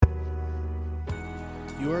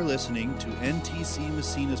You are listening to NTC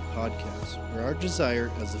Massena's podcast, where our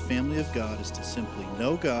desire as the family of God is to simply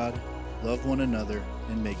know God, love one another,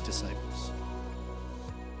 and make disciples.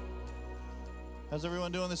 How's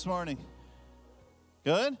everyone doing this morning?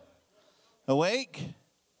 Good? Awake?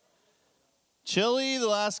 Chilly? The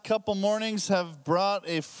last couple mornings have brought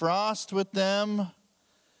a frost with them.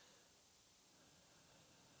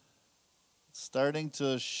 It's starting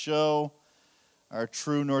to show our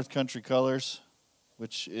true North Country colors,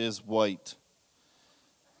 which is white.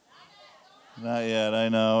 Not yet, I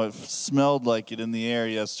know. It smelled like it in the air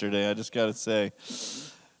yesterday, I just got to say.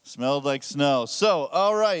 Smelled like snow. So,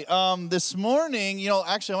 all right, this morning,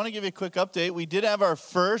 actually, I want to give you a quick update. We did have our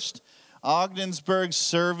first Ogdensburg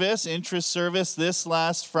service, interest service, this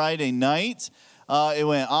last Friday night. It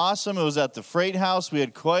went awesome. It was at the Freight House. We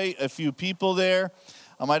had quite a few people there.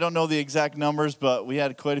 I don't know the exact numbers, but we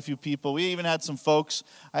had quite a few people. We even had some folks.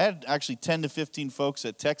 I had actually 10 to 15 folks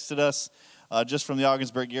that texted us just from the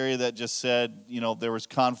Ogdensburg area that just said, there was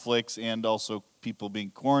conflicts and also people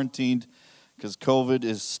being quarantined because COVID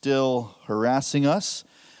is still harassing us.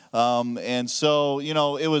 And so,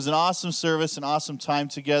 it was an awesome service, an awesome time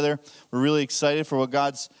together. We're really excited for what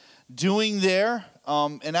God's doing there.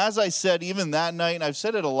 And as I said, even that night, and I've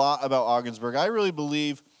said it a lot about Ogdensburg, I really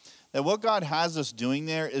believe that what God has us doing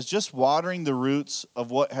there is just watering the roots of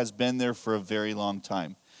what has been there for a very long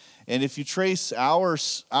time. And if you trace our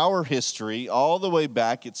history all the way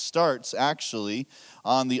back, it starts actually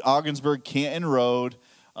on the Ogdensburg-Canton Road.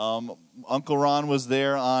 Uncle Ron was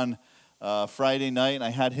there on Friday night, and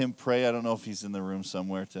I had him pray. I don't know if he's in the room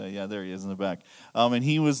somewhere today. Yeah, there he is in the back. And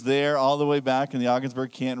he was there all the way back in the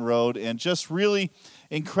Ogdensburg-Canton Road, and just really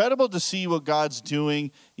incredible to see what God's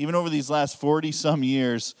doing, even over these last 40-some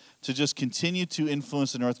years, to just continue to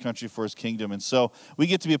influence the North Country for His kingdom. And so we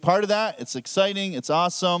get to be a part of that. It's exciting. It's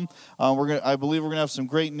awesome. I believe we're going to have some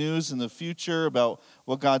great news in the future about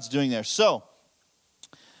what God's doing there. So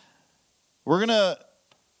we're going to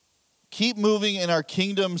keep moving in our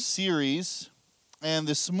kingdom series. And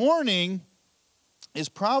this morning is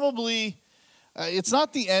probably, it's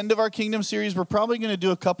not the end of our kingdom series. We're probably going to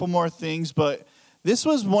do a couple more things, but this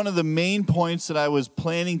was one of the main points that I was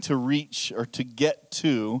planning to reach or to get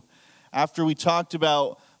to after we talked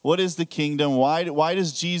about what is the kingdom, why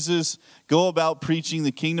does Jesus go about preaching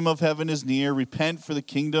the kingdom of heaven is near, repent for the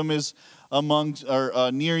kingdom is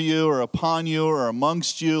near you or upon you or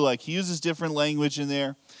amongst you. Like he uses different language in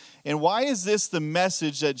there. And why is this the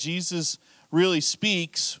message that Jesus really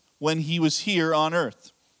speaks when he was here on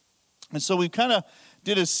earth? And so we kind of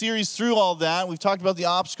did a series through all that. We've talked about the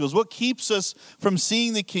obstacles. What keeps us from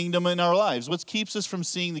seeing the kingdom in our lives? What keeps us from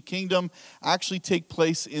seeing the kingdom actually take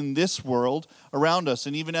place in this world around us?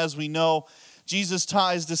 And even as we know, Jesus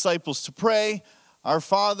taught his disciples to pray, Our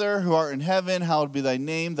Father who art in heaven, hallowed be thy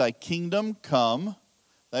name, thy kingdom come,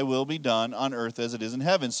 thy will be done on earth as it is in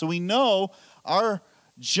heaven. So we know our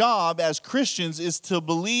job as Christians is to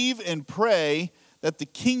believe and pray that the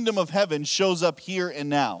kingdom of heaven shows up here and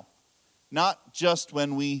now. Not just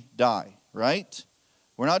when we die, right?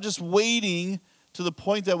 We're not just waiting to the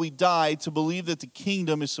point that we die to believe that the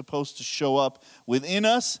kingdom is supposed to show up within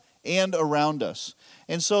us and around us.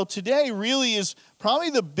 And so today really is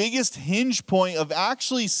probably the biggest hinge point of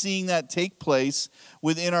actually seeing that take place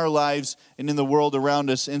within our lives and in the world around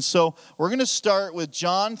us. And so we're going to start with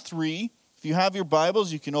John 3. If you have your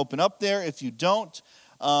Bibles, you can open up there. If you don't,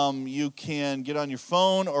 you can get on your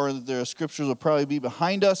phone, or the scriptures will probably be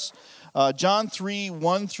behind us. John 3,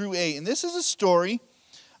 1 through 8. And this is a story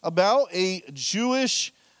about a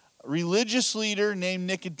Jewish religious leader named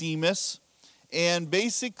Nicodemus. And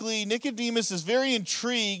basically, Nicodemus is very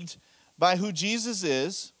intrigued by who Jesus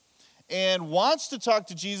is and wants to talk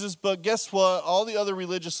to Jesus, but guess what? All the other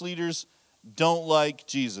religious leaders don't like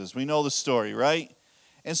Jesus. We know the story, right?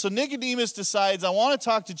 And so Nicodemus decides, I want to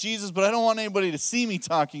talk to Jesus, but I don't want anybody to see me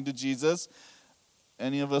talking to Jesus.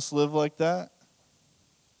 Any of us live like that?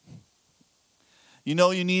 You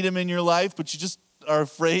know you need him in your life, but you just are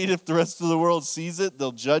afraid if the rest of the world sees it,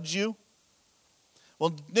 they'll judge you.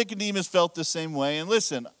 Well, Nicodemus felt the same way. And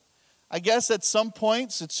listen, I guess at some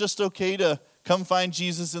points it's just okay to come find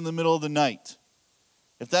Jesus in the middle of the night.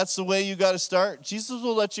 If that's the way you got to start, Jesus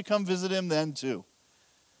will let you come visit him then too.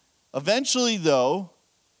 Eventually, though,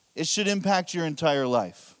 it should impact your entire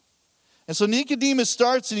life. And so Nicodemus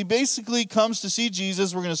starts, and he basically comes to see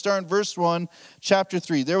Jesus. We're going to start in verse 1, chapter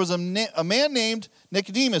 3. There was a man named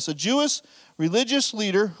Nicodemus, a Jewish religious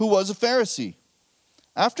leader who was a Pharisee.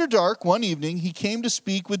 After dark, one evening, he came to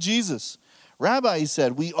speak with Jesus. Rabbi, he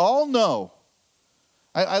said, we all know.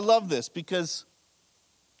 I love this because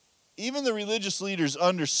even the religious leaders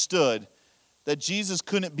understood that Jesus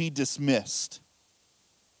couldn't be dismissed.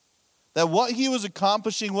 That what he was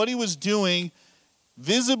accomplishing, what he was doing,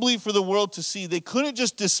 visibly for the world to see, they couldn't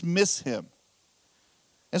just dismiss him.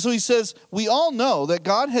 And so he says, we all know that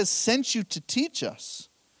God has sent you to teach us.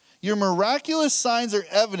 Your miraculous signs are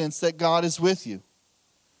evidence that God is with you.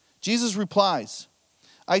 Jesus replies,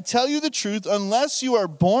 I tell you the truth, unless you are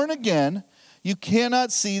born again, you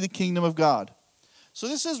cannot see the kingdom of God. So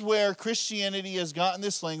this is where Christianity has gotten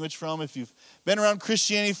this language from. If you've been around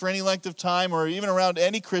Christianity for any length of time, or even around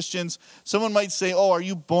any Christians, someone might say, oh, are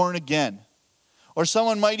you born again? Or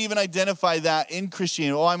someone might even identify that in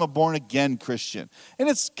Christianity. Oh, I'm a born-again Christian. And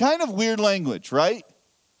it's kind of weird language, right?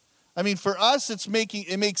 I mean, for us, it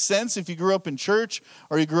makes sense if you grew up in church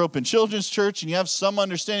or you grew up in children's church and you have some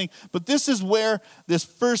understanding. But this is where this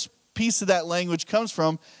first piece of that language comes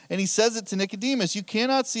from. And he says it to Nicodemus. You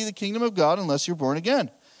cannot see the kingdom of God unless you're born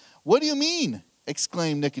again. What do you mean?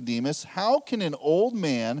 Exclaimed Nicodemus. How can an old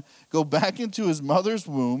man go back into his mother's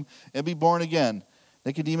womb and be born again?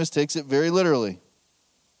 Nicodemus takes it very literally.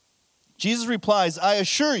 Jesus replies, I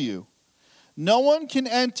assure you, no one can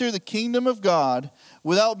enter the kingdom of God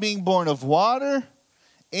without being born of water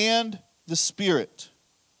and the Spirit.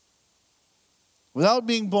 Without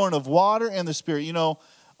being born of water and the Spirit. You know,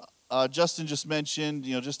 Justin just mentioned,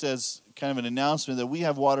 just as kind of an announcement, that we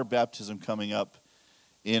have water baptism coming up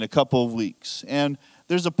in a couple of weeks. And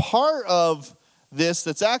there's a part of this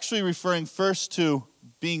that's actually referring first to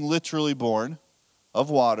being literally born of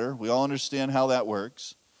water. We all understand how that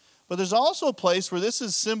works. But there's also a place where this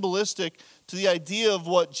is symbolistic to the idea of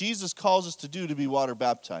what Jesus calls us to do, to be water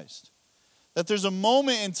baptized. That there's a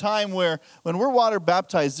moment in time where when we're water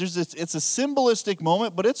baptized, it's a symbolistic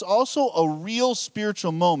moment, but it's also a real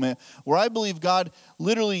spiritual moment where I believe God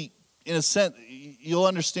literally, in a sense, you'll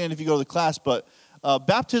understand if you go to the class, but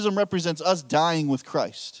baptism represents us dying with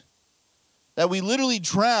Christ. That we literally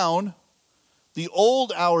drown the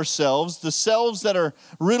old ourselves, the selves that are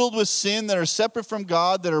riddled with sin, that are separate from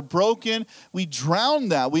God, that are broken. We drown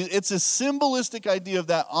that. It's a symbolistic idea of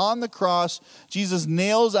that on the cross. Jesus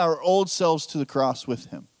nails our old selves to the cross with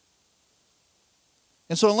him.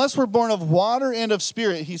 And so unless we're born of water and of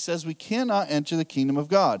Spirit, he says we cannot enter the kingdom of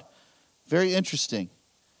God. Very interesting.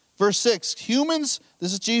 Verse 6,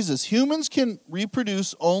 this is Jesus, humans can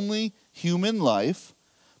reproduce only human life,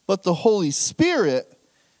 but the Holy Spirit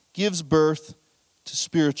gives birth to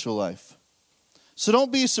spiritual life. So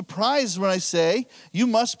don't be surprised when I say you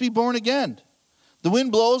must be born again. The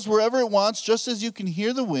wind blows wherever it wants, just as you can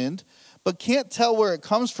hear the wind, but can't tell where it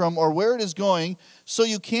comes from or where it is going, so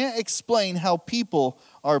you can't explain how people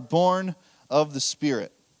are born of the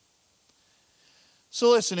Spirit.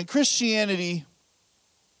 So listen, in Christianity,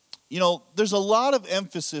 there's a lot of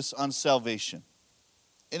emphasis on salvation.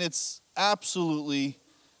 And it's absolutely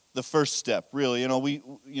the first step, really.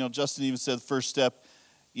 Justin even said the first step,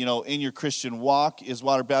 in your Christian walk is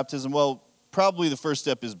water baptism. Well, probably the first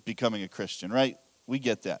step is becoming a Christian, right? We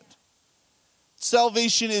get that.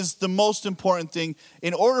 Salvation is the most important thing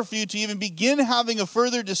in order for you to even begin having a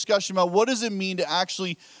further discussion about what does it mean to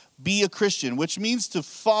actually be a Christian, which means to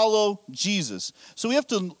follow Jesus. So we have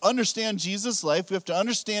to understand Jesus' life. We have to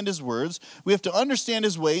understand his words. We have to understand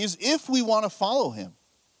his ways if we want to follow him.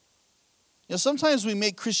 Sometimes we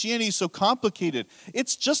make Christianity so complicated.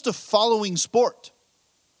 It's just a following sport.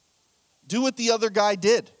 Do what the other guy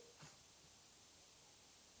did.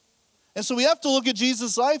 And so we have to look at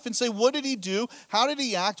Jesus' life and say, what did he do? How did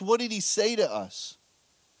he act? What did he say to us?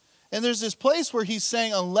 And there's this place where he's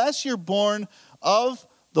saying, unless you're born of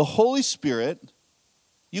the Holy Spirit,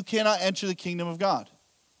 you cannot enter the kingdom of God.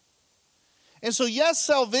 And so, yes,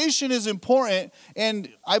 salvation is important, and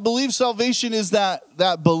I believe salvation is that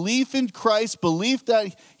belief in Christ, belief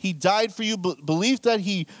that he died for you, belief that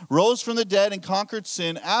he rose from the dead and conquered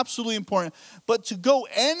sin, absolutely important. But to go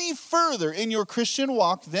any further in your Christian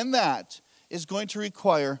walk than that is going to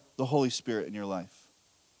require the Holy Spirit in your life.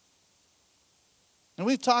 And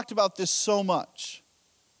we've talked about this so much.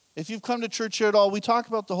 If you've come to church here at all, we talk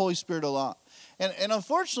about the Holy Spirit a lot. And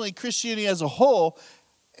unfortunately, Christianity as a whole,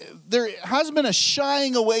 there has been a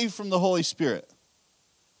shying away from the Holy Spirit.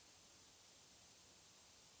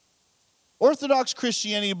 Orthodox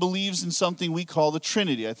Christianity believes in something we call the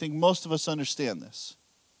Trinity. I think most of us understand this.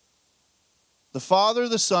 The Father,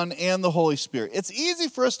 the Son, and the Holy Spirit. It's easy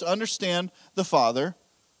for us to understand the Father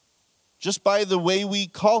just by the way we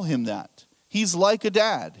call him that. He's like a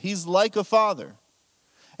dad. He's like a father.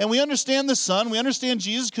 And we understand the Son. We understand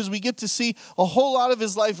Jesus because we get to see a whole lot of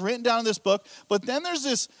his life written down in this book. But then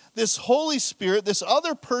there's this Holy Spirit, this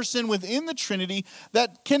other person within the Trinity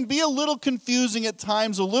that can be a little confusing at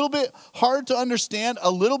times, a little bit hard to understand, a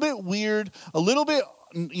little bit weird, a little bit,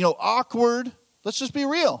 awkward. Let's just be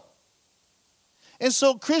real. And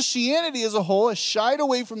so Christianity as a whole has shied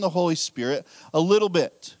away from the Holy Spirit a little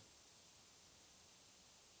bit.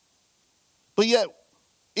 But yet,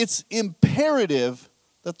 it's imperative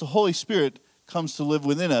that the Holy Spirit comes to live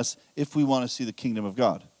within us if we want to see the kingdom of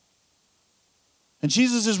God. And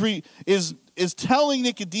Jesus is telling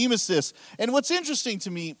Nicodemus this. And what's interesting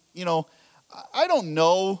to me, I don't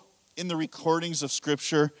know in the recordings of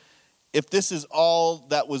Scripture if this is all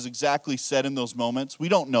that was exactly said in those moments. We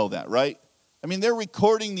don't know that, right? I mean, they're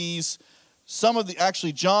recording these.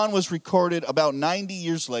 Actually, John was recorded about 90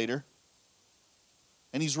 years later.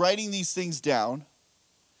 And he's writing these things down.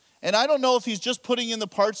 And I don't know if he's just putting in the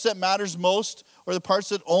parts that matters most or the parts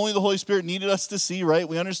that only the Holy Spirit needed us to see, right?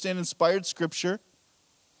 We understand inspired Scripture.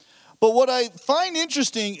 But what I find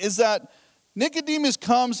interesting is that Nicodemus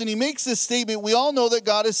comes and he makes this statement. We all know that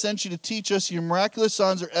God has sent you to teach us. Your miraculous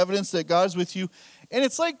signs are evidence that God is with you. And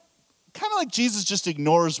it's kind of like Jesus just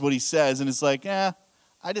ignores what he says. And it's like, I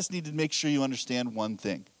just need to make sure you understand one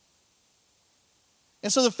thing.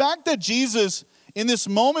 And so the fact that Jesus, in this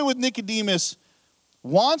moment with Nicodemus,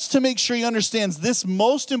 wants to make sure he understands this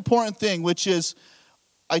most important thing, which is,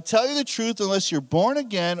 I tell you the truth, unless you're born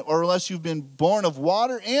again or unless you've been born of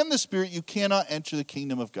water and the Spirit, you cannot enter the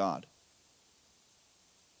kingdom of God.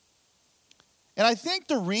 And I think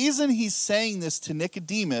the reason he's saying this to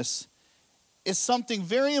Nicodemus is something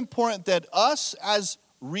very important that us as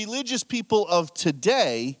religious people of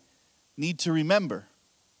today need to remember.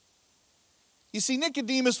 You see,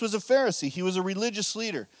 Nicodemus was a Pharisee. He was a religious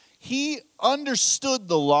leader. He understood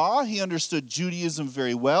the law. He understood Judaism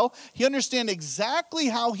very well. He understood exactly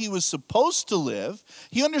how he was supposed to live.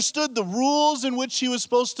 He understood the rules in which he was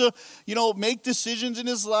supposed to, make decisions in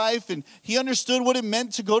his life. And he understood what it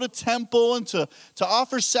meant to go to temple and to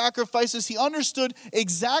offer sacrifices. He understood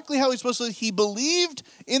exactly how he's supposed to live. He believed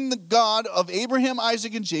in the God of Abraham,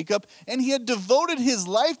 Isaac, and Jacob, and he had devoted his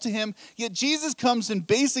life to him. Yet Jesus comes and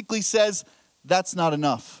basically says, that's not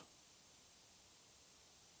enough.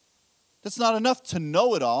 That's not enough to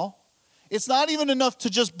know it all. It's not even enough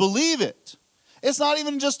to just believe it. It's not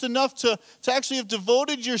even just enough to actually have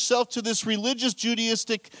devoted yourself to this religious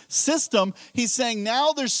Judaistic system. He's saying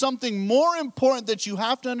now there's something more important that you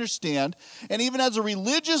have to understand. And even as a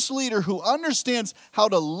religious leader who understands how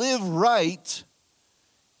to live right,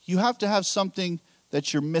 you have to have something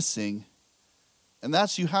that you're missing. And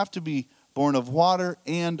that's you have to be born of water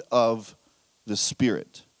and of the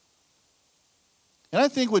Spirit. And I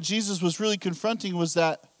think what Jesus was really confronting was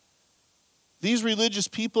that these religious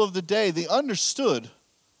people of the day, they understood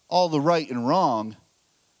all the right and wrong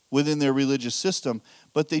within their religious system,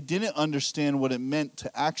 but they didn't understand what it meant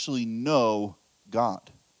to actually know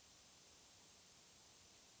God.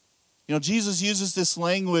 Jesus uses this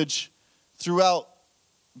language throughout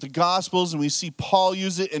the Gospels, and we see Paul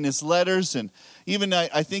use it in his letters, and even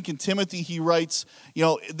I think in Timothy he writes,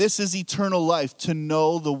 this is eternal life, to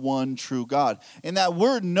know the one true God. And that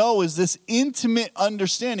word know is this intimate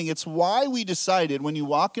understanding. It's why we decided when you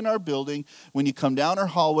walk in our building, when you come down our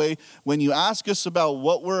hallway, when you ask us about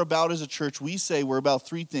what we're about as a church, we say we're about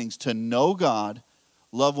three things: to know God,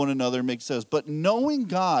 love one another, make disciples. But knowing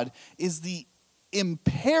God is the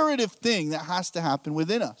imperative thing that has to happen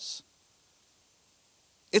within us.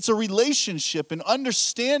 It's a relationship, an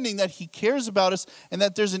understanding that he cares about us and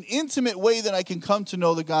that there's an intimate way that I can come to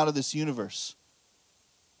know the God of this universe.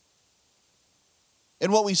 And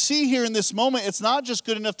what we see here in this moment, it's not just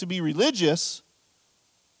good enough to be religious.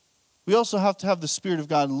 We also have to have the Spirit of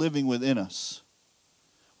God living within us.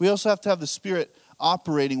 We also have to have the Spirit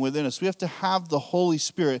operating within us. We have to have the Holy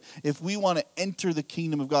Spirit if we want to enter the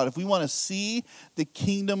kingdom of God. If we want to see the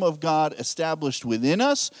kingdom of God established within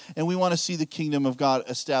us, and we want to see the kingdom of God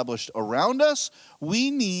established around us,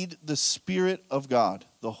 we need the Spirit of God,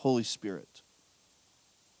 the Holy Spirit.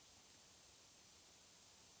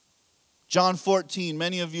 John 14,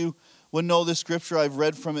 many of you would know this scripture. I've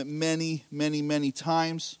read from it many, many, many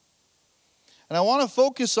times. And I want to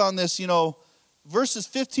focus on this, verses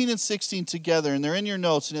 15 and 16 together, and they're in your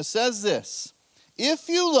notes, and it says this: if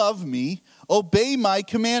you love me, obey my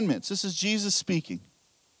commandments. This is Jesus speaking.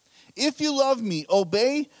 If you love me,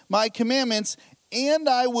 obey my commandments, and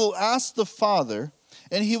I will ask the Father,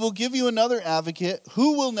 and he will give you another advocate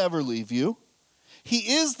who will never leave you.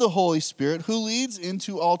 He is the Holy Spirit who leads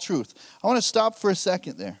into all truth. I want to stop for a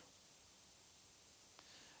second there.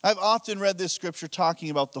 I've often read this scripture talking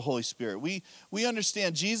about the Holy Spirit. We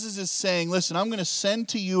understand Jesus is saying, listen, I'm going to send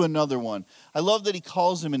to you another one. I love that he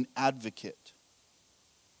calls him an advocate.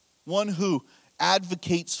 One who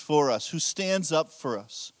advocates for us, who stands up for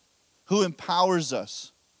us, who empowers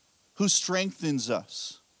us, who strengthens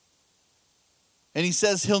us. And he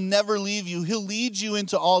says he'll never leave you. He'll lead you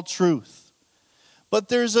into all truth. But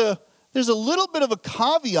there's a little bit of a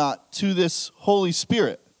caveat to this Holy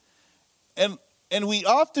Spirit. And we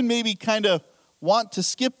often maybe kind of want to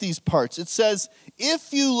skip these parts. It says,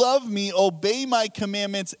 if you love me, obey my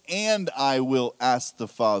commandments, and I will ask the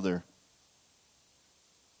Father.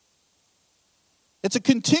 It's a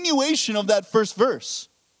continuation of that first verse.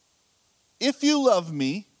 If you love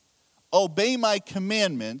me, obey my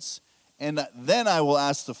commandments, and then I will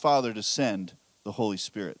ask the Father to send the Holy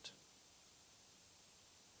Spirit.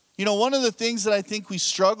 You know, one of the things that I think we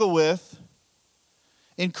struggle with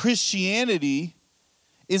in Christianity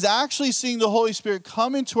is actually seeing the Holy Spirit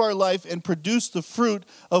come into our life and produce the fruit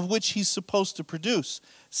of which he's supposed to produce.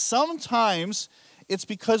 Sometimes it's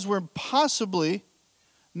because we're possibly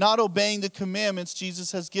not obeying the commandments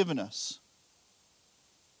Jesus has given us.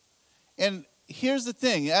 And here's the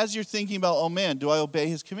thing, as you're thinking about, oh man, do I obey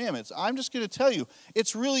his commandments? I'm just going to tell you,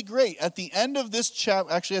 it's really great. At the end of this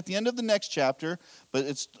chapter, actually at the end of the next chapter, but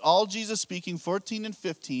it's all Jesus speaking, 14 and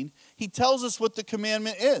 15, he tells us what the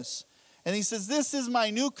commandment is. And he says, this is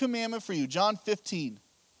my new commandment for you, John 15.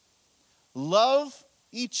 Love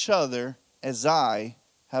each other as I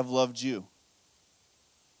have loved you.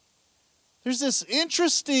 There's this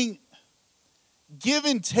interesting give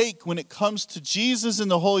and take when it comes to Jesus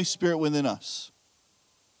and the Holy Spirit within us.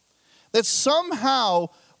 That somehow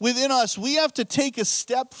within us we have to take a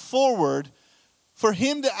step forward for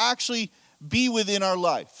him to actually be within our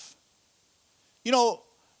life. You know,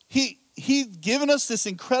 He's given us this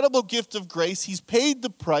incredible gift of grace. He's paid the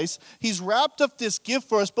price. He's wrapped up this gift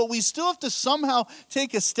for us, but we still have to somehow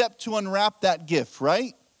take a step to unwrap that gift,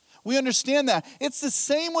 right? We understand that. It's the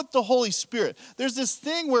same with the Holy Spirit. There's this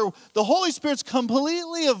thing where the Holy Spirit's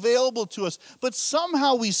completely available to us, but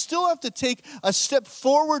somehow we still have to take a step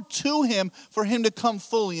forward to him for him to come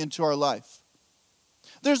fully into our life.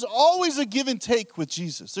 There's always a give and take with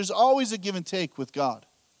Jesus. There's always a give and take with God.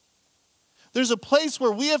 There's a place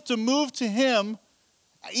where we have to move to him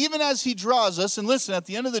even as he draws us. And listen, at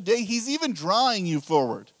the end of the day, he's even drawing you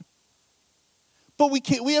forward. But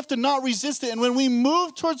we have to not resist it. And when we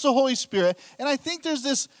move towards the Holy Spirit, and I think there's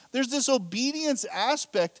this obedience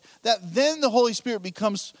aspect that then the Holy Spirit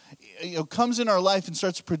comes in our life and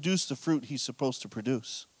starts to produce the fruit he's supposed to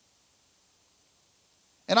produce.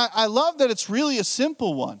 And I love that it's really a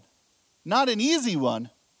simple one. Not an easy one,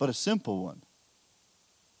 but a simple one.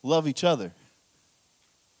 Love each other.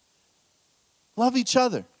 Love each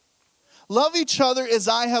other. Love each other as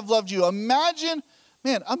I have loved you. Imagine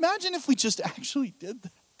if we just actually did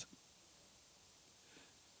that.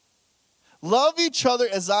 Love each other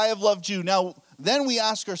as I have loved you. Now, then we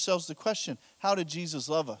ask ourselves the question, how did Jesus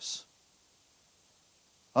love us?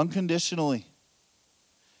 Unconditionally.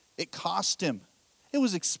 It cost him. It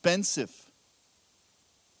was expensive.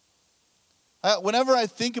 Whenever I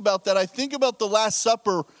think about that, I think about the Last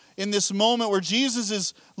Supper in this moment where Jesus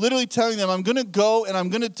is literally telling them, I'm going to go and I'm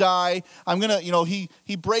going to die.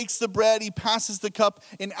 He breaks the bread, he passes the cup,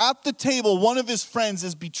 and at the table, one of his friends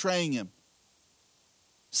is betraying him,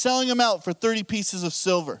 selling him out for 30 pieces of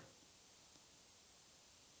silver.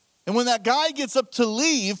 And when that guy gets up to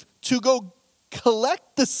leave to go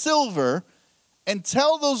collect the silver and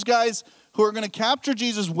tell those guys who are going to capture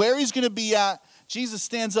Jesus where he's going to be at, Jesus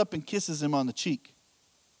stands up and kisses him on the cheek.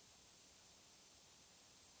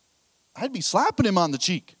 I'd be slapping him on the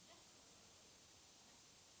cheek.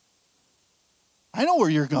 I know where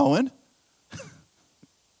you're going.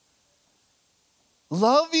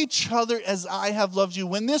 Love each other as I have loved you.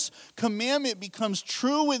 When this commandment becomes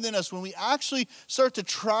true within us, when we actually start to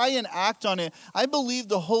try and act on it, I believe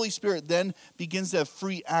the Holy Spirit then begins to have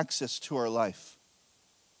free access to our life.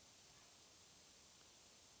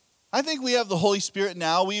 I think we have the Holy Spirit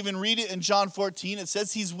now. We even read it in John 14. It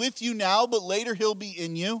says he's with you now, but later he'll be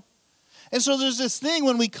in you. And so there's this thing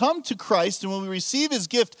when we come to Christ and when we receive his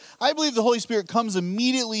gift, I believe the Holy Spirit comes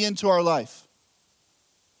immediately into our life.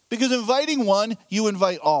 Because inviting one, you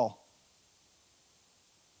invite all.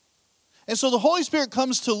 And so the Holy Spirit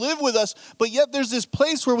comes to live with us, but yet there's this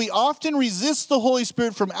place where we often resist the Holy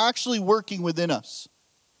Spirit from actually working within us.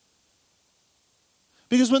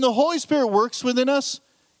 Because when the Holy Spirit works within us,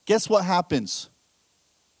 guess what happens?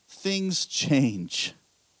 Things change.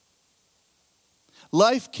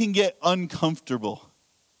 Life can get uncomfortable.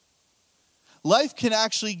 life can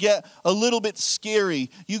actually get a little bit scary.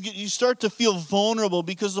 You start to feel vulnerable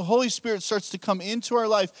because the Holy Spirit starts to come into our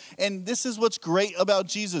life. And this is what's great about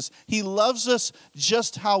Jesus. He loves us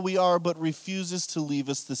just how we are, but refuses to leave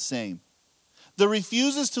us the same. The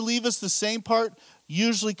refuses to leave us the same part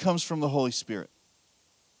usually comes from the Holy Spirit.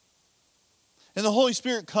 And the Holy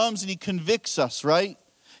Spirit comes and he convicts us, right?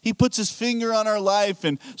 He puts his finger on our life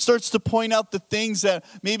and starts to point out the things that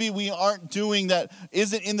maybe we aren't doing, that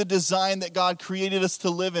isn't in the design that God created us to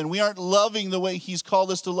live in. We aren't loving the way he's called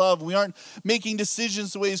us to love. We aren't making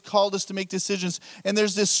decisions the way he's called us to make decisions. And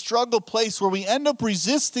there's this struggle place where we end up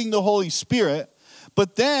resisting the Holy Spirit.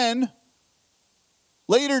 But then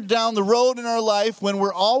later down the road in our life, when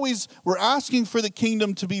we're asking for the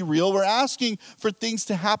kingdom to be real, we're asking for things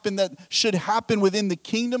to happen that should happen within the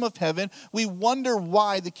kingdom of heaven, we wonder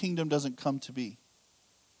why the kingdom doesn't come to be.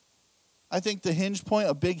 I think the hinge point,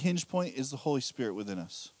 a big hinge point, is the Holy Spirit within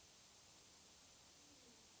us.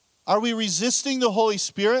 Are we resisting the Holy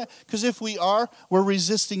Spirit? Because if we are, we're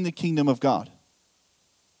resisting the kingdom of God.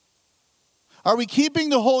 Are we keeping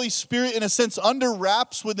the Holy Spirit, in a sense, under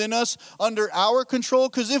wraps within us, under our control?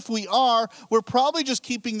 Because if we are, we're probably just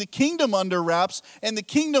keeping the kingdom under wraps and the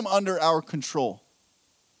kingdom under our control.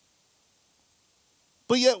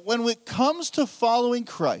 But yet, when it comes to following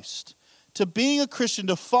Christ, to being a Christian,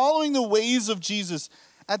 to following the ways of Jesus,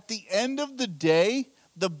 at the end of the day,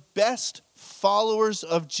 the best followers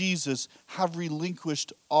of Jesus have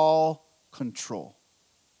relinquished all control.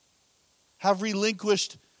 Have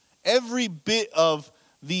relinquished every bit of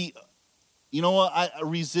the,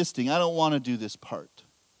 resisting. I don't want to do this part.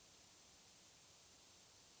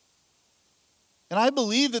 And I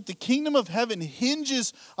believe that the kingdom of heaven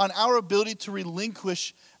hinges on our ability to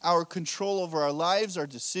relinquish our control over our lives, our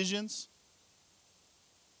decisions.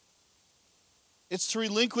 It's to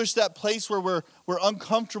relinquish that place where we're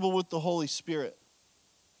uncomfortable with the Holy Spirit.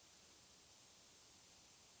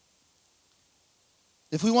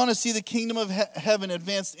 If we want to see the kingdom of heaven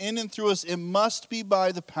advanced in and through us, it must be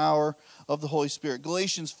by the power of the Holy Spirit.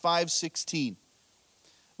 Galatians 5:16.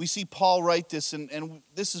 We see Paul write this, and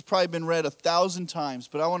this has probably been read 1,000 times,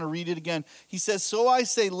 but I want to read it again. He says, "So I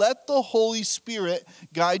say, let the Holy Spirit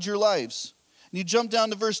guide your lives." And you jump down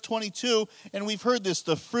to verse 22, and we've heard this,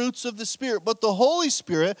 the fruits of the Spirit. But the Holy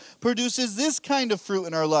Spirit produces this kind of fruit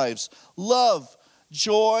in our lives: love,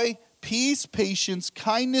 joy, peace, patience,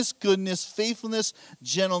 kindness, goodness, faithfulness,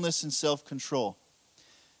 gentleness, and self-control.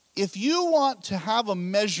 If you want to have a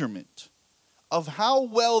measurement of how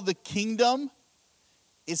well the kingdom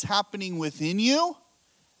is happening within you,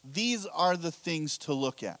 these are the things to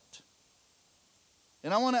look at.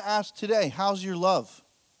 And I want to ask today, how's your love?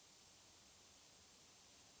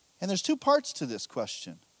 And there's two parts to this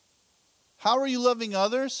question. How are you loving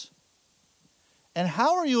others? And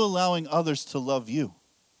how are you allowing others to love you?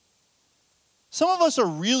 Some of us are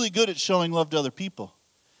really good at showing love to other people,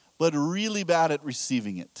 but really bad at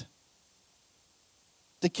receiving it.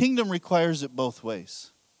 The kingdom requires it both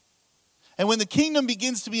ways. And when the kingdom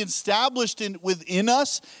begins to be established within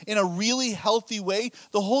us in a really healthy way,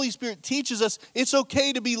 the Holy Spirit teaches us it's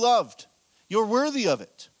okay to be loved. You're worthy of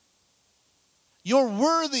it. You're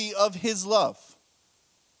worthy of his love.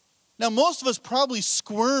 Now, most of us probably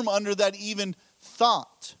squirm under that even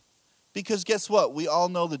thought. Because guess what? We all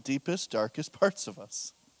know the deepest, darkest parts of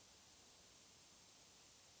us.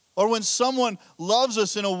 Or when someone loves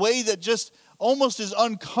us in a way that just almost is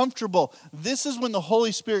uncomfortable, this is when the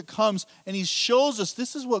Holy Spirit comes and he shows us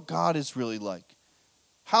this is what God is really like.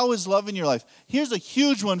 How is love in your life? Here's a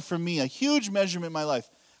huge one for me, a huge measurement in my life.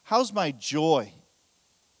 How's my joy?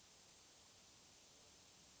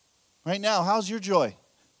 Right now, how's your joy?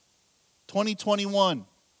 2021.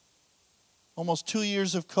 Almost 2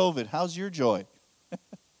 years of COVID. How's your joy?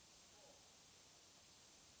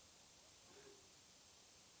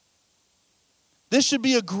 This should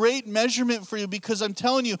be a great measurement for you, because I'm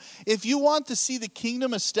telling you, if you want to see the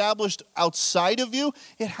kingdom established outside of you,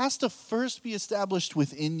 it has to first be established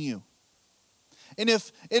within you. And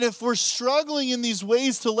if we're struggling in these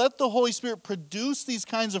ways to let the Holy Spirit produce these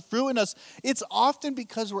kinds of fruit in us, it's often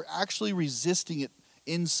because we're actually resisting it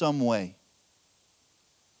in some way.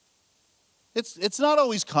 It's not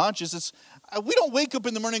always conscious. We don't wake up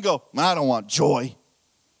in the morning and go, I don't want joy.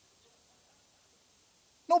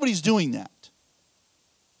 Nobody's doing that.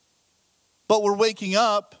 But we're waking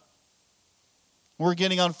up, we're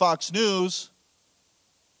getting on Fox News,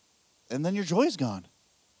 and then your joy's gone.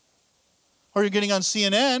 Or you're getting on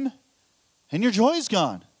CNN, and your joy's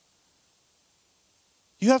gone.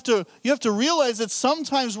 You have to realize that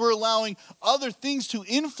sometimes we're allowing other things to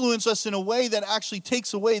influence us in a way that actually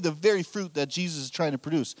takes away the very fruit that Jesus is trying to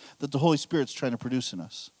produce, that the Holy Spirit's trying to produce in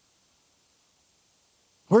us.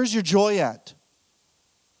 Where's your joy at?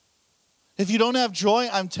 If you don't have joy,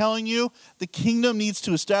 I'm telling you, the kingdom needs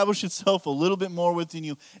to establish itself a little bit more within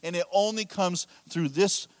you, and it only comes through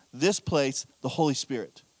this place, the Holy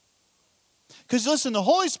Spirit. Because listen, the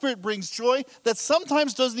Holy Spirit brings joy that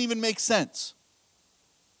sometimes doesn't even make sense.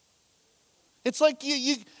 It's like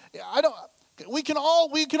we can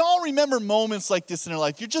all remember moments like this in our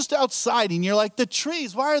life. You're just outside and you're like, the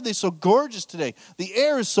trees, why are they so gorgeous today? The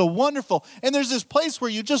air is so wonderful. And there's this place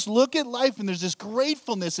where you just look at life and there's this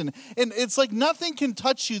gratefulness and it's like nothing can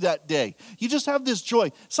touch you that day. You just have this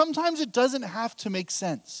joy. Sometimes it doesn't have to make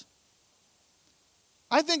sense.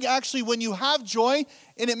 I think actually when you have joy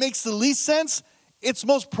and it makes the least sense, it's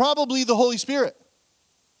most probably the Holy Spirit.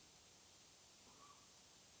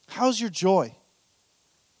 How's your joy?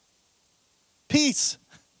 Peace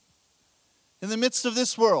in the midst of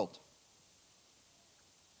this world.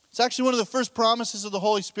 It's actually one of the first promises of the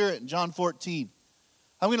Holy Spirit in John 14.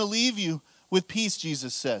 I'm going to leave you with peace,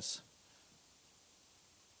 Jesus says.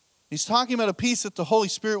 He's talking about a peace that the Holy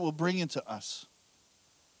Spirit will bring into us.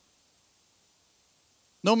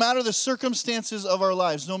 No matter the circumstances of our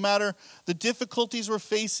lives, no matter the difficulties we're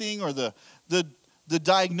facing or the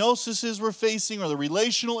diagnoses we're facing or the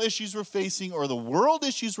relational issues we're facing or the world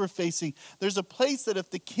issues we're facing, there's a place that if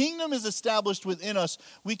the kingdom is established within us,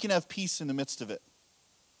 we can have peace in the midst of it.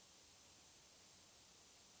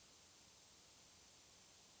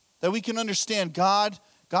 That we can understand God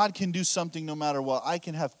can do something no matter what. I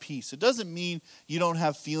can have peace. It doesn't mean you don't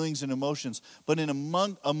have feelings and emotions, but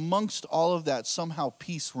amongst all of that, somehow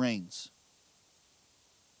peace reigns.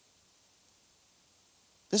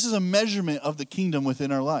 This is a measurement of the kingdom within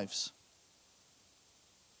our lives.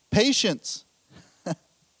 Patience. I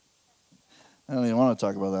don't even want to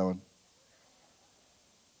talk about that one.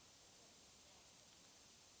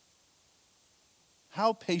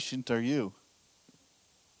 How patient are you?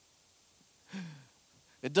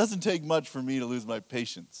 It doesn't take much for me to lose my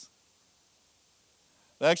patience.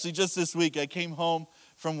 Actually, just this week, I came home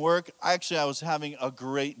from work. I was having a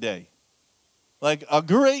great day. Like a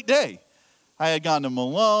great day. I had gone to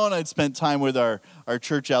Malone. I'd spent time with our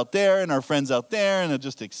church out there and our friends out there and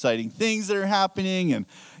just exciting things that are happening. And,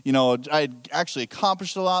 I'd actually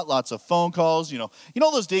accomplished a lot, lots of phone calls. You know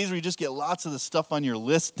those days where you just get lots of the stuff on your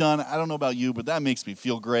list done? I don't know about you, but that makes me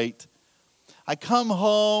feel great. I come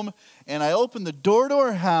home and I open the door to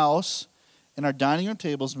our house and our dining room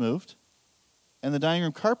tables moved and the dining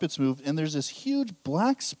room carpets moved and there's this huge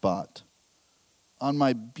black spot on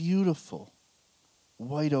my beautiful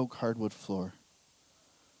white oak hardwood floor.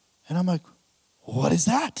 And I'm like, what is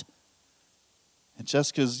that? And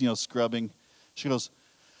Jessica's, scrubbing. She goes,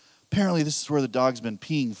 apparently this is where the dog's been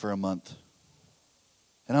peeing for a month.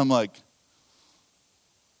 And I'm like,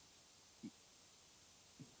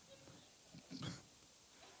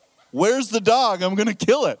 where's the dog? I'm going to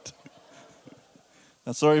kill it.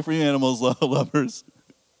 I'm sorry for you animals lovers.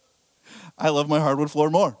 I love my hardwood floor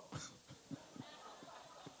more.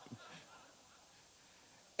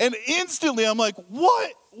 And instantly I'm like,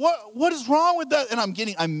 what is wrong with that? And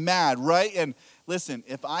I'm mad, right? And listen,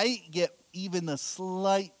 if I get even the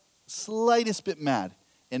slightest bit mad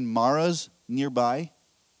and Mara's nearby,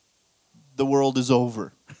 the world is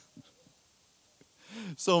over.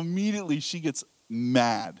 So immediately she gets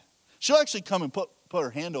mad. She'll actually come and put her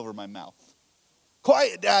hand over my mouth.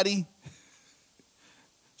 Quiet, Daddy.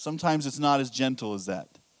 Sometimes it's not as gentle as that.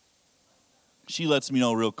 She lets me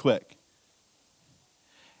know real quick.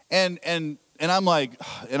 And I'm like,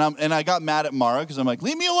 and I got mad at Mara because I'm like,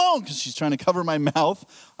 leave me alone, because she's trying to cover my mouth.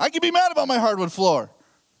 I can be mad about my hardwood floor.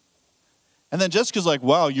 And then Jessica's like,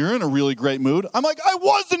 wow, you're in a really great mood. I'm like, I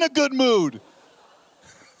was in a good mood.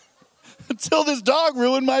 Until this dog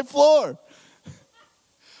ruined my floor.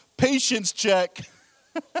 Patience check.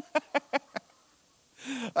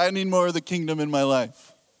 I need more of the kingdom in my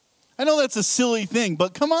life. I know that's a silly thing,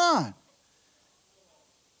 but come on.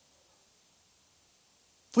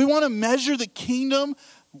 If we want to measure the kingdom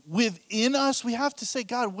within us, we have to say,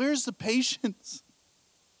 God, where's the patience?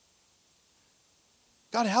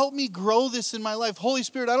 God, help me grow this in my life. Holy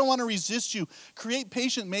Spirit, I don't want to resist you. Create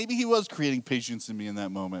patience. Maybe he was creating patience in me in that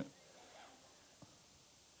moment.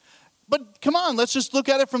 But come on, let's just look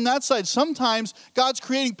at it from that side. Sometimes God's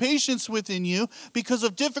creating patience within you because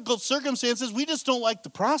of difficult circumstances. We just don't like the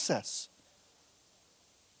process.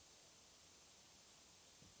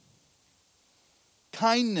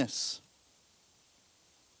 Kindness.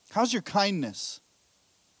 How's your kindness?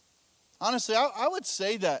 honestly, I would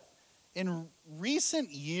say that in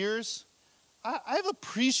recent years, I've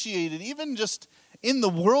appreciated, even just in the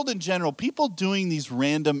world in general, people doing these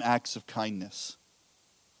random acts of kindness.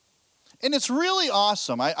 And it's really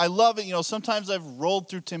awesome. I love it. You know, sometimes I've rolled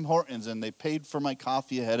through Tim Hortons and they paid for my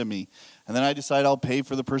coffee ahead of me. And then I decide I'll pay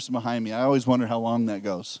for the person behind me. I always wonder how long that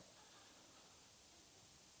goes.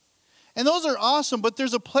 And those are awesome, but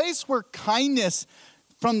there's a place where kindness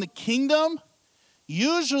from the kingdom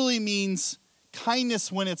usually means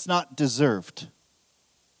kindness when it's not deserved.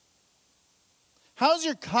 How's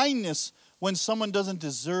your kindness when someone doesn't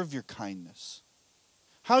deserve your kindness?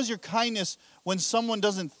 How's your kindness when someone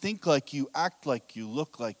doesn't think like you, act like you,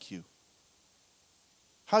 look like you?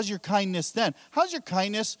 How's your kindness then? How's your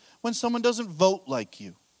kindness when someone doesn't vote like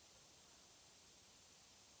you?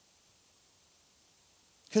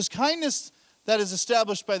 Because kindness that is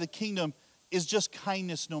established by the kingdom is just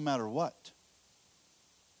kindness no matter what.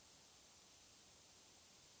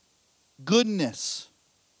 Goodness,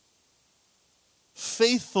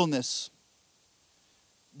 faithfulness,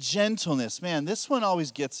 gentleness. Man, this one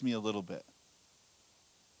always gets me a little bit.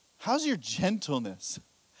 How's your gentleness?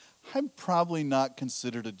 I'm probably not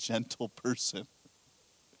considered a gentle person.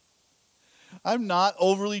 I'm not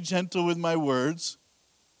overly gentle with my words.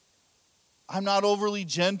 I'm not overly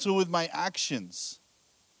gentle with my actions.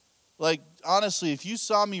 Like, honestly, if you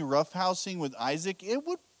saw me roughhousing with Isaac, it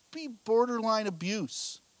would be borderline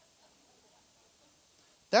abuse.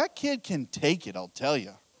 That kid can take it, I'll tell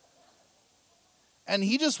you. And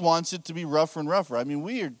he just wants it to be rougher and rougher. I mean,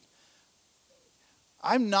 weird.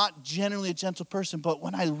 I'm not generally a gentle person, but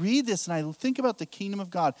when I read this and I think about the kingdom of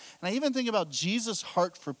God, and I even think about Jesus'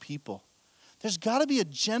 heart for people, there's got to be a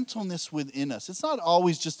gentleness within us. It's not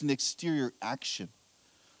always just an exterior action,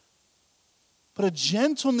 but a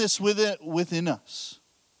gentleness within us.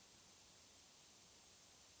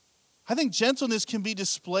 I think gentleness can be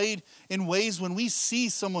displayed in ways when we see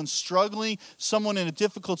someone struggling, someone in a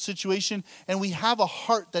difficult situation, and we have a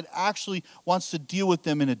heart that actually wants to deal with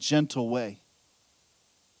them in a gentle way.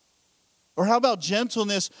 Or how about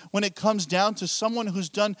gentleness when it comes down to someone who's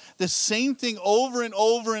done the same thing over and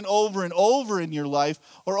over and over and over in your life,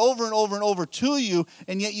 or over and over and over to you,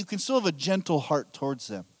 and yet you can still have a gentle heart towards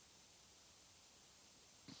them?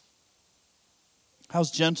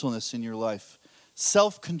 How's gentleness in your life?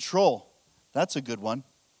 Self-control. That's a good one.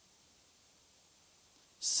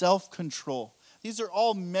 Self-control. These are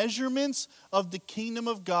all measurements of the kingdom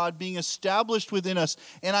of God being established within us.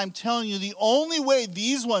 And I'm telling you, the only way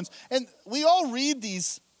these ones, and we all read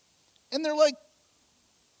these, and they're like,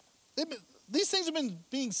 these things have been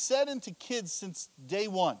being said into kids since day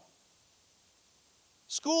one.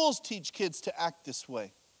 Schools teach kids to act this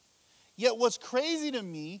way. Yet what's crazy to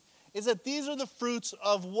me is that these are the fruits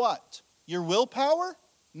of what? Your willpower?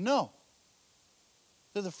 No.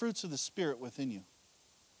 They're the fruits of the Spirit within you.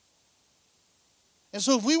 And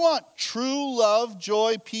so if we want true love,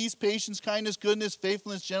 joy, peace, patience, kindness, goodness,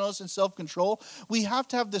 faithfulness, gentleness, and self-control, we have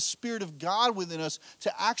to have the Spirit of God within us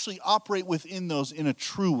to actually operate within those in a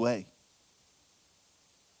true way.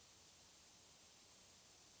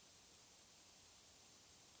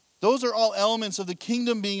 Those are all elements of the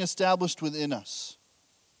kingdom being established within us.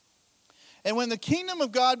 And when the kingdom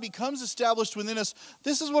of God becomes established within us,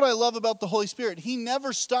 this is what I love about the Holy Spirit. He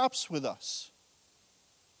never stops with us.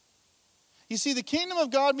 You see, the kingdom of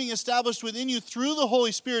God being established within you through the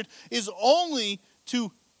Holy Spirit is only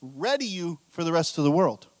to ready you for the rest of the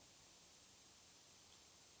world.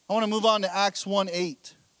 I want to move on to Acts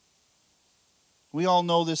 1:8. We all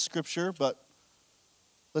know this scripture, but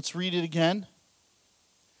let's read it again.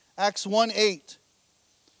 Acts 1:8.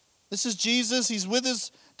 This is Jesus. He's with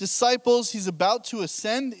his disciples. He's about to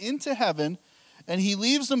ascend into heaven, and he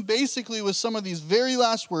leaves them basically with some of these very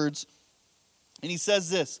last words. And he says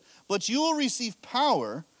this, "But you will receive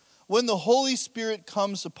power when the Holy Spirit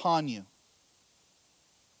comes upon you."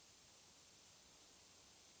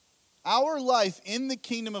 Our life in the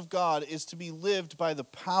kingdom of God is to be lived by the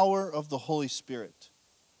power of the Holy Spirit.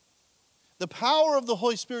 The power of the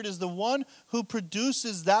Holy Spirit is the one who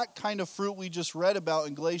produces that kind of fruit we just read about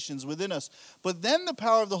in Galatians within us. But then the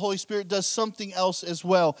power of the Holy Spirit does something else as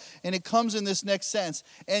well. And it comes in this next sentence.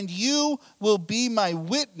 "And you will be my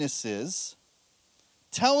witnesses,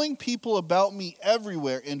 telling people about me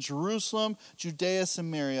everywhere in Jerusalem, Judea,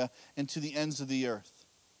 Samaria, and to the ends of the earth."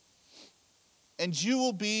 And you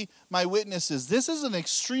will be my witnesses. This is an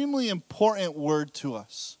extremely important word to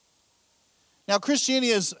us. Now,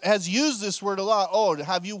 Christianity has used this word a lot. Oh,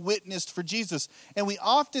 have you witnessed for Jesus? And we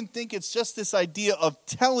often think it's just this idea of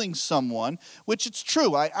telling someone, which it's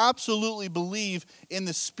true. I absolutely believe in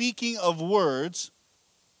the speaking of words.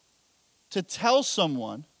 to tell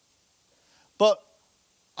someone, but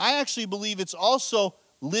I actually believe it's also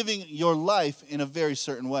living your life in a very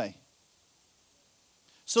certain way.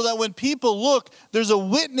 So that when people look, there's a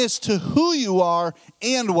witness to who you are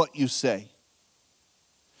and what you say.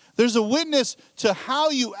 There's a witness to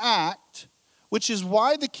how you act, which is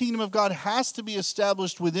why the kingdom of God has to be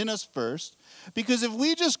established within us first. Because if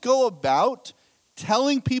we just go about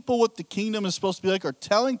telling people what the kingdom is supposed to be like, or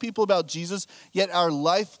telling people about Jesus, yet our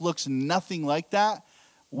life looks nothing like that,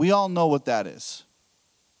 we all know what that is.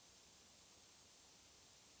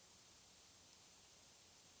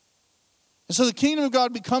 And so the kingdom of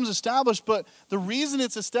God becomes established, but the reason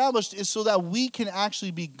it's established is so that we can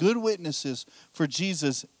actually be good witnesses for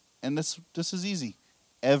Jesus. And this is easy.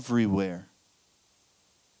 Everywhere.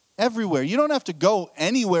 Everywhere. You don't have to go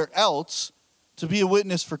anywhere else to be a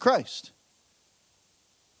witness for Christ.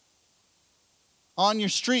 On your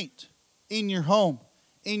street, in your home,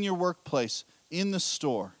 in your workplace, in the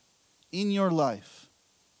store, in your life.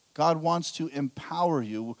 God wants to empower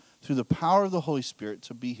you through the power of the Holy Spirit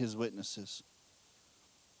to be his witnesses.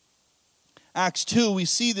 Acts 2, we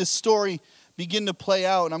see this story begin to play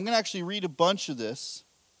out. And I'm going to actually read a bunch of this.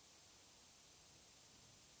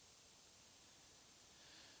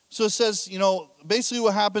 So it says, basically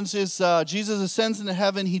what happens is Jesus ascends into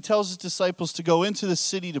heaven. He tells his disciples to go into the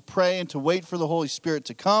city to pray and to wait for the Holy Spirit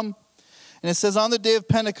to come. And it says, on the day of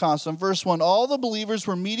Pentecost, on verse 1, all the believers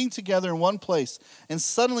were meeting together in one place. And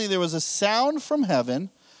suddenly there was a sound from heaven,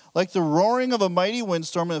 like the roaring of a mighty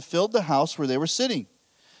windstorm, and it filled the house where they were sitting.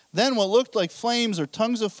 Then what looked like flames or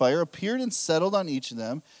tongues of fire appeared and settled on each of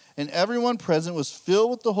them. And everyone present was filled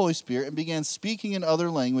with the Holy Spirit and began speaking in other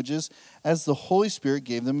languages as the Holy Spirit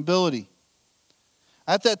gave them ability.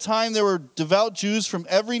 At that time there were devout Jews from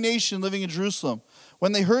every nation living in Jerusalem.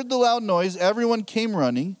 When they heard the loud noise, everyone came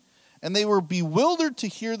running, and they were bewildered to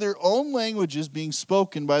hear their own languages being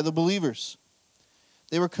spoken by the believers.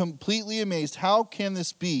 They were completely amazed. How can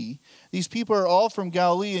this be? These people are all from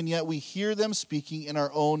Galilee, and yet we hear them speaking in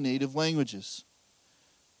our own native languages.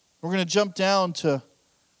 We're going to jump down to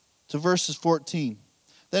verses 14.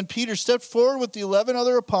 Then Peter stepped forward with the 11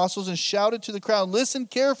 other apostles and shouted to the crowd, listen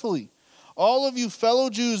carefully. All of you fellow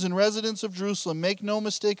Jews and residents of Jerusalem, make no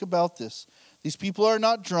mistake about this. These people are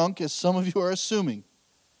not drunk, as some of you are assuming.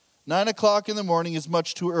 9 o'clock in the morning is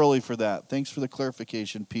much too early for that. Thanks for the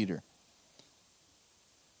clarification, Peter.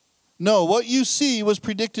 No, what you see was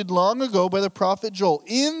predicted long ago by the prophet Joel.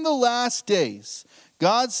 In the last days,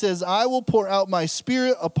 God says, I will pour out my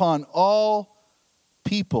spirit upon all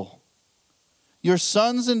people. Your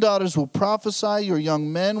sons and daughters will prophesy, your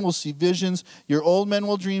young men will see visions, your old men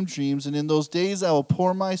will dream dreams, and in those days I will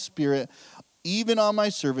pour my spirit even on my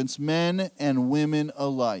servants, men and women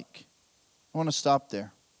alike. I want to stop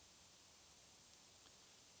there.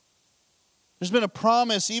 There's been a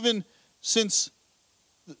promise even since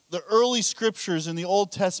the early scriptures in the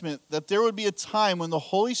Old Testament that there would be a time when the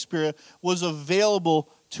Holy Spirit was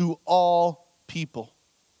available to all people.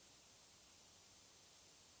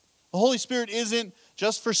 The Holy Spirit isn't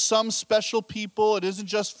just for some special people. It isn't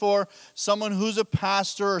just for someone who's a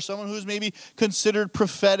pastor or someone who's maybe considered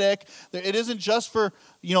prophetic. It isn't just for,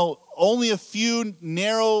 only a few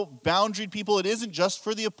narrow boundaried people. It isn't just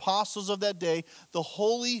for the apostles of that day. The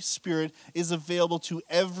Holy Spirit is available to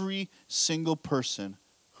every single person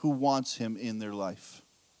who wants him in their life.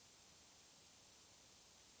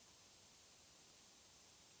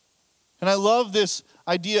 And I love this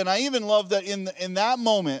idea, and I even love that in that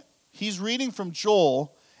moment, he's reading from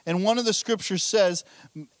Joel, and one of the scriptures says,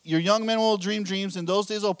 your young men will dream dreams, and those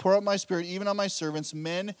days I'll pour out my spirit even on my servants,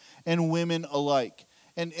 men and women alike.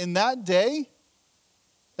 And in that day,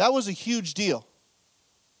 that was a huge deal.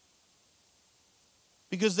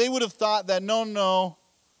 Because they would have thought that, no,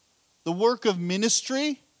 the work of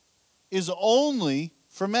ministry is only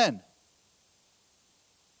for men.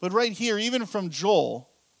 But right here, even from Joel,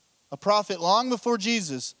 a prophet long before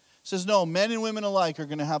Jesus, says, no, men and women alike are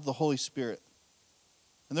going to have the Holy Spirit.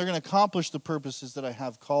 And they're going to accomplish the purposes that I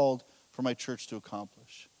have called for my church to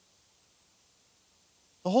accomplish.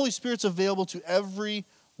 The Holy Spirit's available to every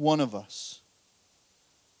one of us.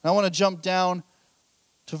 And I want to jump down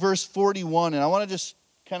to verse 41, and I want to just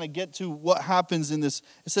kind of get to what happens in this.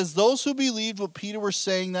 It says, those who believed what Peter was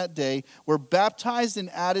saying that day were baptized and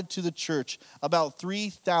added to the church, about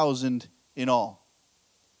 3,000 in all.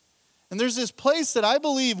 And there's this place that I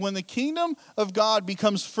believe when the kingdom of God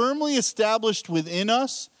becomes firmly established within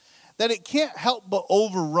us, that it can't help but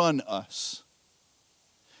overrun us.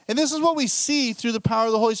 And this is what we see through the power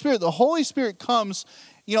of the Holy Spirit. The Holy Spirit comes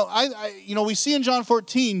We see in John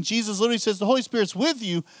 14, Jesus literally says the Holy Spirit's with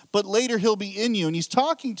you, but later he'll be in you. And he's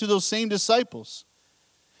talking to those same disciples.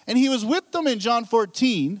 And he was with them in John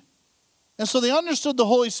 14. And so they understood the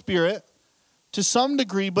Holy Spirit to some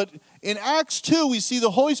degree. But in Acts 2, we see the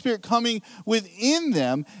Holy Spirit coming within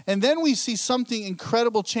them. And then we see something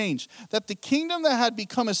incredible change. That the kingdom that had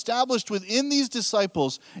become established within these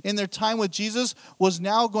disciples in their time with Jesus was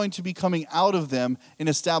now going to be coming out of them and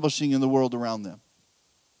establishing in the world around them.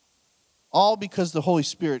 All because the Holy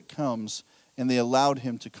Spirit comes and they allowed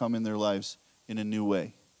him to come in their lives in a new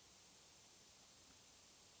way.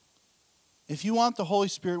 If you want the Holy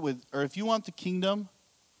Spirit if you want the kingdom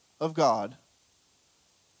of God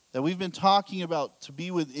that we've been talking about to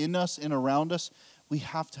be within us and around us, we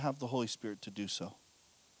have to have the Holy Spirit to do so.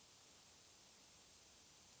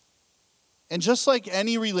 And just like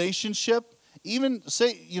any relationship, even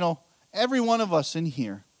every one of us in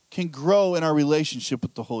here can grow in our relationship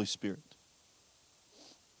with the Holy Spirit.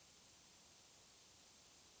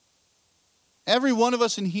 Every one of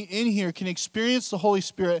us in here can experience the Holy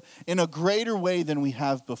Spirit in a greater way than we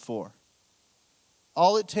have before.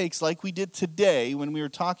 All it takes, like we did today when we were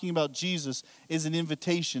talking about Jesus, is an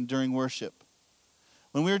invitation during worship.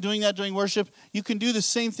 When we were doing that during worship, you can do the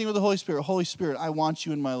same thing with the Holy Spirit. Holy Spirit, I want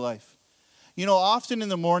you in my life. Often in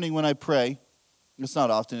the morning when I pray, it's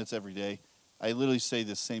not often, it's every day, I literally say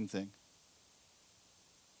this same thing.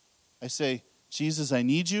 I say, Jesus, I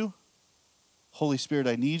need you. Holy Spirit,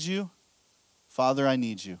 I need you. Father, I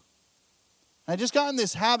need you. And I just got in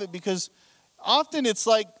this habit because often it's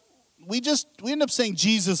like we end up saying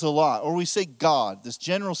Jesus a lot, or we say God, this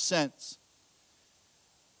general sense.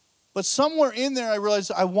 But somewhere in there I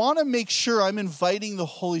realized I want to make sure I'm inviting the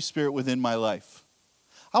Holy Spirit within my life.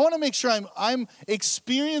 I want to make sure I'm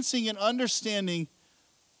experiencing and understanding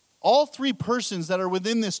all three persons that are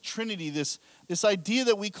within this Trinity, this idea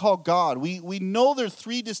that we call God. We know they're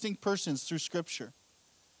three distinct persons through Scripture.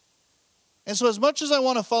 And so as much as I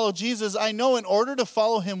want to follow Jesus, I know in order to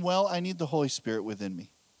follow him well, I need the Holy Spirit within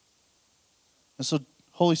me. And so,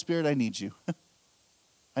 Holy Spirit, I need you.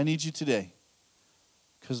 I need you today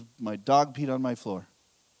because my dog peed on my floor.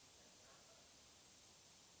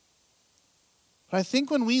 But I think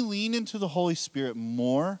when we lean into the Holy Spirit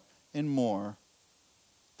more and more,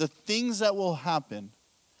 the things that will happen,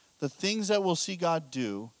 the things that we'll see God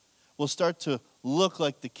do, will start to look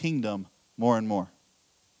like the kingdom more and more.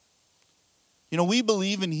 We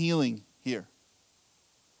believe in healing here.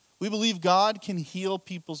 We believe God can heal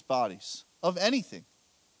people's bodies of anything.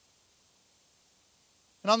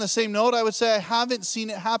 And on the same note, I would say I haven't seen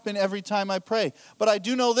it happen every time I pray. But I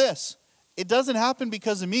do know this. It doesn't happen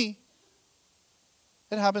because of me.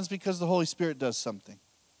 It happens because the Holy Spirit does something.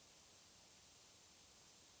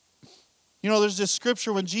 There's this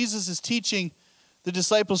scripture when Jesus is teaching the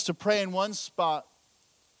disciples to pray in one spot.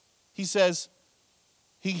 He says,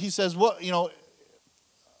 what,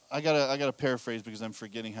 I gotta paraphrase because I'm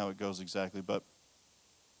forgetting how it goes exactly, but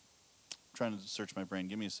I'm trying to search my brain.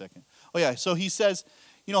 Give me a second. Oh yeah, so he says,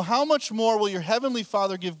 how much more will your heavenly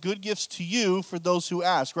Father give good gifts to you for those who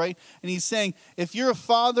ask, right? And he's saying, if you're a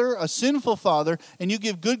father, a sinful father, and you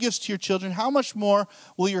give good gifts to your children, how much more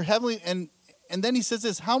will your heavenly, and then he says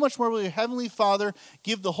this, how much more will your heavenly Father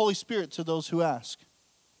give the Holy Spirit to those who ask?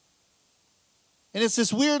 And it's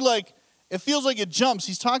this weird, it feels like it jumps.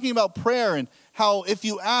 He's talking about prayer and how if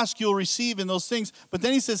you ask, you'll receive and those things. But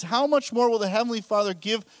then he says, how much more will the Heavenly Father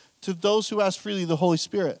give to those who ask freely the Holy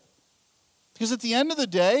Spirit? Because at the end of the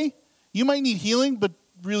day, you might need healing, but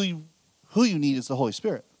really who you need is the Holy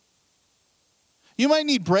Spirit. You might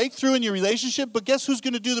need breakthrough in your relationship, but guess who's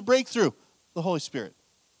going to do the breakthrough? The Holy Spirit.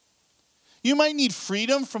 You might need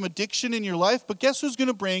freedom from addiction in your life, but guess who's going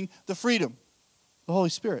to bring the freedom? The Holy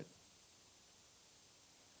Spirit.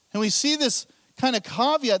 And we see this kind of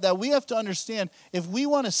caveat that we have to understand. If we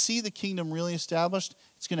want to see the kingdom really established,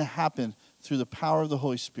 it's going to happen through the power of the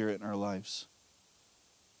Holy Spirit in our lives.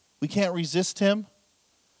 We can't resist him.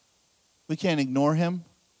 We can't ignore him.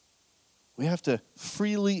 We have to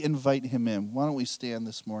freely invite him in. Why don't we stand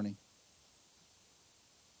this morning?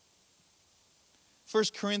 1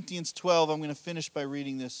 Corinthians 12, I'm going to finish by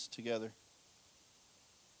reading this together.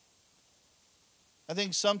 I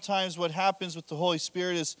think sometimes what happens with the Holy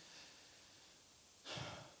Spirit is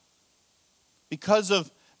because of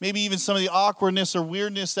maybe even some of the awkwardness or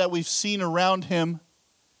weirdness that we've seen around him,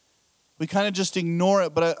 we kind of just ignore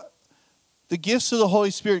it. But the gifts of the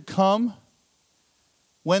Holy Spirit come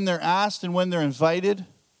when they're asked and when they're invited.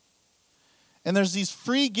 And there's these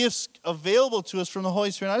free gifts available to us from the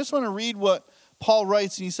Holy Spirit. And I just want to read what Paul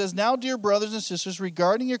writes, and he says, now, dear brothers and sisters,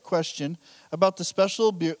 regarding your question about the special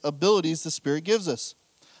abilities the Spirit gives us,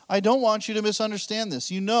 I don't want you to misunderstand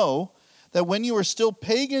this. You know that when you were still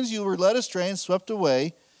pagans, you were led astray and swept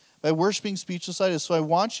away by worshiping speechless idols. So I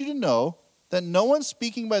want you to know that no one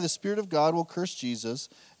speaking by the Spirit of God will curse Jesus,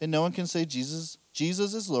 and no one can say Jesus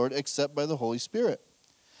is Lord except by the Holy Spirit.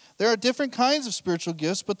 There are different kinds of spiritual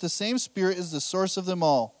gifts, but the same Spirit is the source of them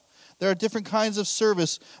all. There are different kinds of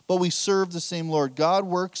service, but we serve the same Lord. God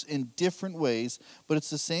works in different ways, but it's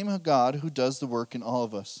the same God who does the work in all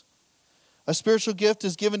of us. A spiritual gift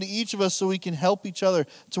is given to each of us so we can help each other.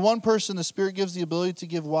 To one person, the Spirit gives the ability to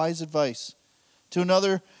give wise advice. To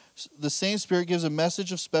another, the same Spirit gives a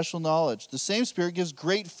message of special knowledge. The same Spirit gives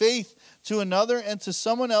great faith to another, and to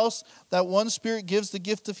someone else, that one Spirit gives the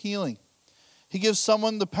gift of healing. He gives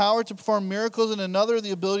someone the power to perform miracles and another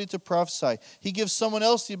the ability to prophesy. He gives someone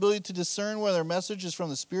else the ability to discern whether their message is from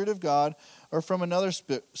the Spirit of God or from another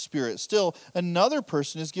spirit. Still, another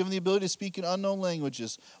person is given the ability to speak in unknown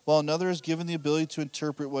languages, while another is given the ability to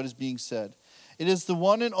interpret what is being said. It is the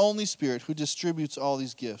one and only Spirit who distributes all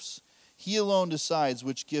these gifts. He alone decides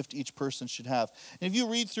which gift each person should have. And if you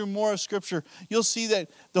read through more of Scripture, you'll see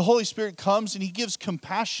that the Holy Spirit comes and He gives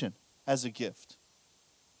compassion as a gift.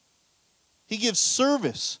 He gives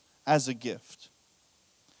service as a gift.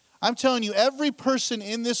 I'm telling you, every person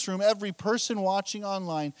in this room, every person watching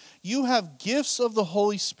online, you have gifts of the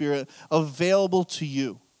Holy Spirit available to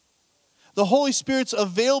you. The Holy Spirit's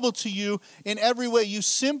available to you in every way. You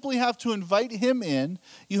simply have to invite Him in.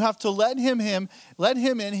 You have to let Him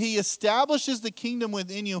in. He establishes the kingdom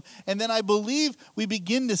within you. And then I believe we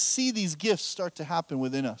begin to see these gifts start to happen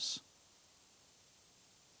within us.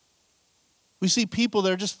 We see people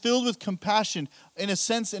that are just filled with compassion, in a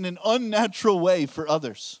sense, in an unnatural way for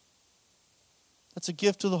others. That's a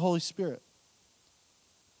gift of the Holy Spirit.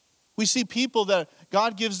 We see people that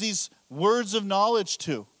God gives these words of knowledge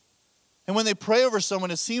to. And when they pray over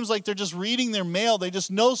someone, it seems like they're just reading their mail. They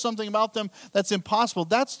just know something about them that's impossible.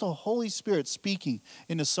 That's the Holy Spirit speaking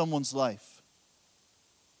into someone's life.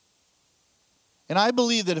 And I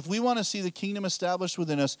believe that if we want to see the kingdom established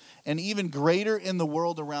within us and even greater in the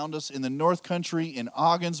world around us, in the North Country, in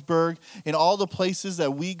Ogdensburg, in all the places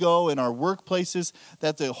that we go, in our workplaces,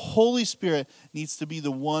 that the Holy Spirit needs to be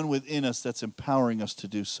the one within us that's empowering us to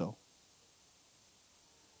do so.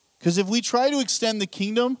 Because if we try to extend the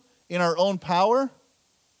kingdom in our own power,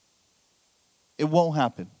 it won't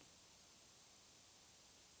happen.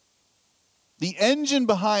 The engine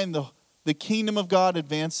behind the kingdom of God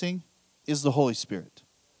advancing is the Holy Spirit.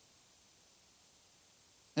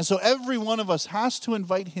 And so every one of us has to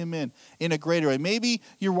invite Him in a greater way. Maybe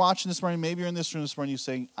you're watching this morning, maybe you're in this room this morning, you're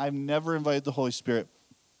saying, I've never invited the Holy Spirit.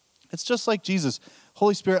 It's just like Jesus.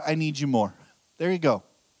 Holy Spirit, I need you more. There you go.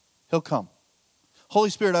 He'll come.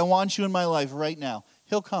 Holy Spirit, I want you in my life right now.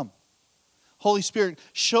 He'll come. Holy Spirit,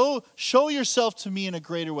 show yourself to me in a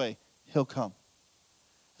greater way. He'll come.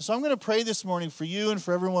 So I'm going to pray this morning for you and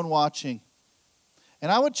for everyone watching.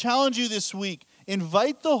 And I would challenge you this week,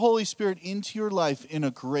 invite the Holy Spirit into your life in a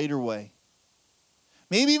greater way.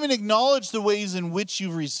 Maybe even acknowledge the ways in which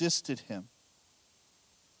you've resisted Him.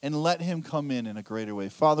 And let Him come in a greater way.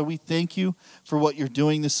 Father, we thank you for what you're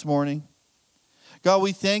doing this morning. God,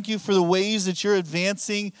 we thank you for the ways that you're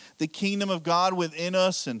advancing the kingdom of God within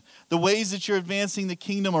us and the ways that you're advancing the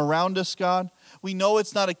kingdom around us, God. We know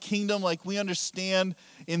it's not a kingdom like we understand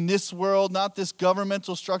in this world, not this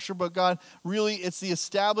governmental structure, but God, really it's the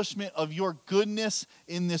establishment of your goodness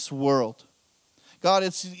in this world. God,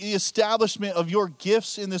 it's the establishment of your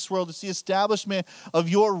gifts in this world. It's the establishment of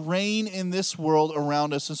your reign in this world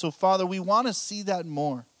around us. And so, Father, we want to see that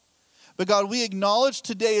more. But God, we acknowledge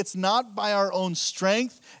today it's not by our own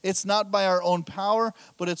strength, it's not by our own power,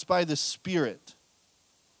 but it's by the Spirit.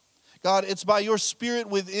 God, it's by your Spirit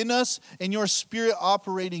within us and your Spirit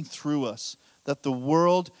operating through us that the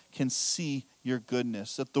world can see your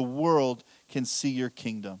goodness, that the world can see your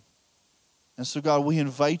kingdom. And so, God, we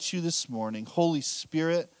invite you this morning. Holy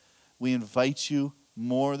Spirit, we invite you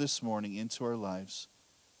more this morning into our lives.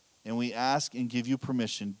 And we ask and give you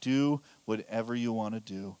permission. Do whatever you want to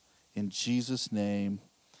do. In Jesus' name,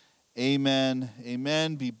 amen.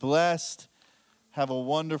 Amen. Be blessed. Have a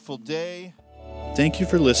wonderful day. Thank you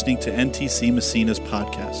for listening to NTC Massena's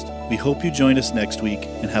podcast. We hope you join us next week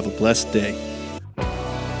and have a blessed day.